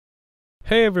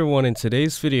Hey everyone, in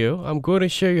today's video, I'm going to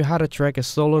show you how to track a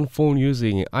stolen phone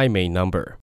using IMEI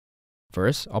number.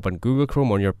 First, open Google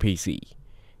Chrome on your PC.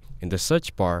 In the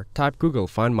search bar, type Google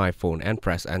Find My Phone and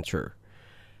press enter.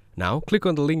 Now, click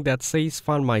on the link that says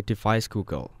Find My Device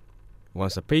Google.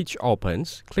 Once the page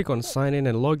opens, click on Sign in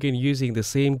and log in using the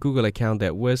same Google account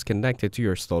that was connected to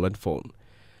your stolen phone.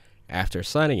 After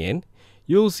signing in,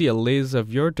 you'll see a list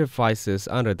of your devices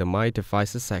under the My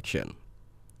Devices section.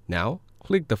 Now,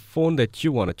 click the phone that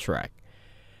you want to track.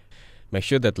 Make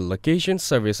sure that the location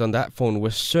service on that phone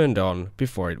was turned on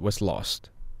before it was lost.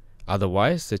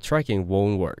 Otherwise, the tracking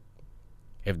won't work.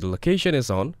 If the location is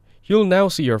on, you'll now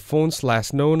see your phone's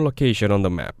last known location on the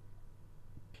map.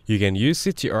 You can use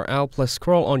Ctrl or Alt plus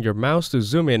scroll on your mouse to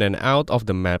zoom in and out of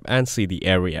the map and see the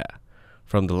area.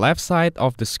 From the left side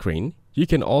of the screen, you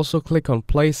can also click on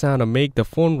play sound and make the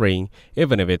phone ring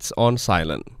even if it's on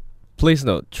silent. Please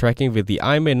note, tracking with the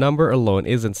IMEI number alone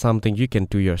isn't something you can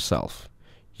do yourself.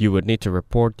 You would need to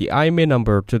report the IMEI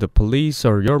number to the police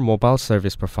or your mobile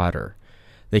service provider.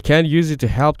 They can use it to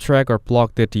help track or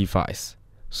block the device.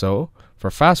 So, for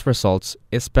fast results,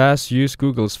 it's best use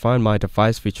Google's Find My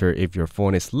Device feature if your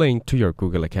phone is linked to your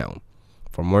Google account.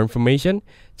 For more information,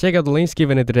 check out the links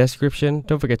given in the description.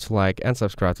 Don't forget to like and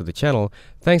subscribe to the channel.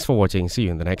 Thanks for watching. See you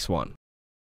in the next one.